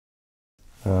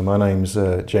My name's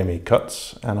Jamie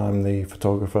Cutts, and I'm the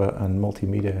photographer and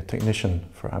multimedia technician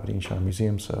for Aberdeenshire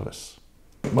Museum Service.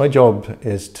 My job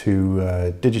is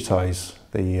to digitise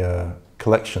the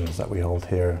collections that we hold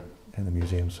here in the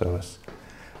Museum Service.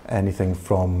 Anything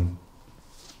from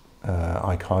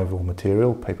archival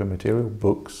material, paper material,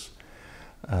 books,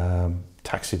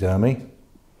 taxidermy,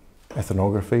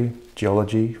 ethnography,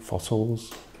 geology,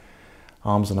 fossils,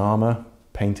 arms and armour,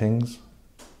 paintings,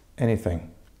 anything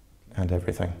and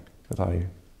everything that I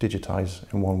digitise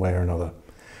in one way or another.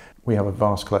 We have a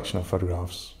vast collection of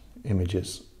photographs,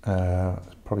 images,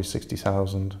 probably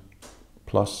 60,000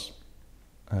 plus,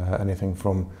 anything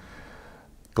from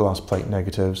glass plate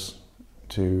negatives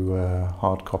to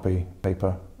hard copy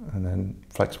paper, and then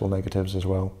flexible negatives as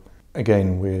well.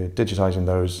 Again, we're digitising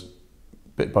those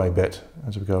bit by bit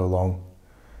as we go along.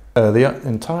 The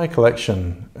entire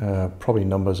collection probably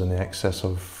numbers in the excess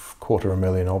of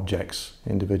 250,000 objects,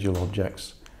 individual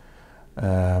objects,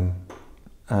 and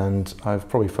I've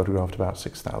probably photographed about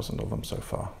 6,000 of them so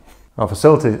far. Our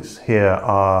facilities here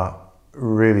are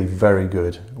really very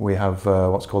good. We have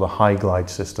what's called a high glide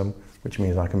system, which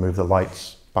means I can move the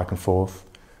lights back and forth,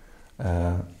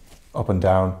 up and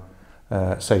down.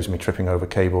 Saves me tripping over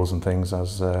cables and things,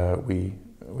 as we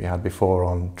had before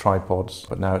on tripods,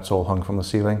 but now it's all hung from the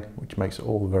ceiling, which makes it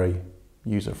all very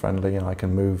user-friendly, and I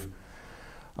can move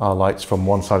our lights from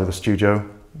one side of the studio,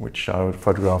 which I would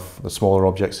photograph the smaller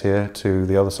objects here, to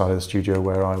the other side of the studio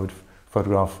where I would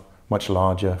photograph much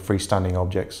larger freestanding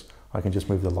objects. I can just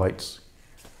move the lights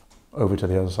over to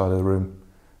the other side of the room.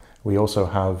 We also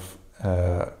have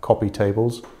copy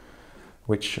tables,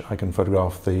 which I can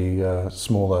photograph the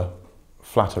smaller,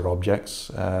 flatter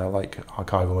objects like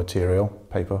archival material,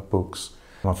 paper, books.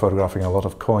 I'm photographing a lot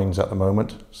of coins at the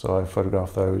moment, so I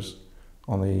photograph those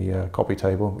on the copy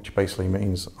table, which basically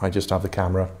means I just have the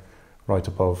camera right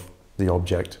above the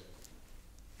object,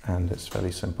 and it's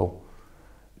fairly simple,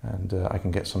 and I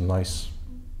can get some nice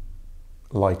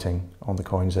lighting on the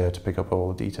coins there to pick up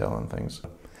all the detail and things.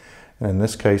 And in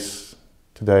this case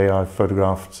today I've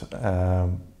photographed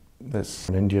this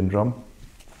Indian drum.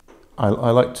 I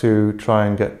like to try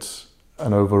and get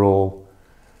an overall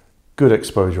good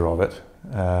exposure of it,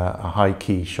 a high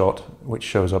key shot which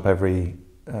shows up every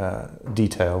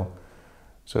detail,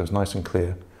 so it's nice and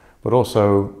clear. But I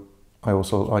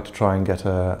also like to try and get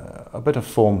a bit of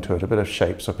form to it, a bit of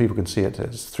shape, so people can see it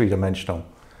as three-dimensional.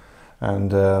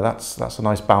 And that's a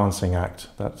nice balancing act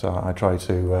that I try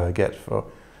to get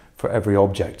for every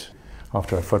object.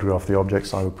 After I photograph the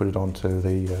objects, I would put it onto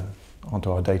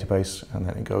our database, and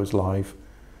then it goes live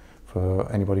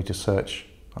for anybody to search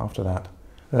after that.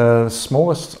 The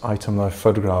smallest item that I've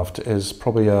photographed is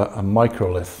probably a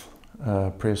microlith.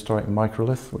 Prehistoric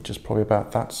microlith, which is probably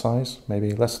about that size,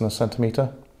 maybe less than a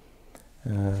centimetre,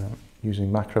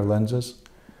 using macro lenses.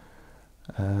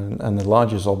 And the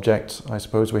largest object I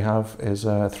suppose we have is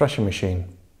a threshing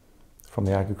machine from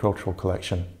the agricultural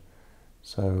collection.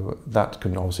 So that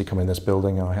couldn't obviously come in this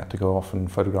building, and I had to go off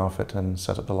and photograph it and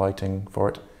set up the lighting for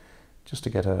it, just to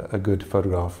get a good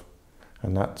photograph.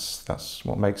 And that's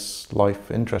what makes life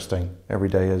interesting. Every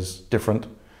day is different.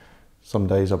 Some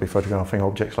days I'll be photographing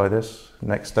objects like this.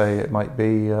 Next day it might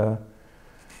be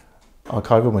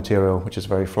archival material, which is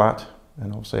very flat,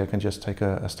 and obviously I can just take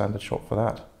a standard shot for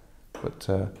that. But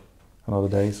on other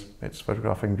days it's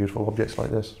photographing beautiful objects like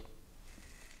this.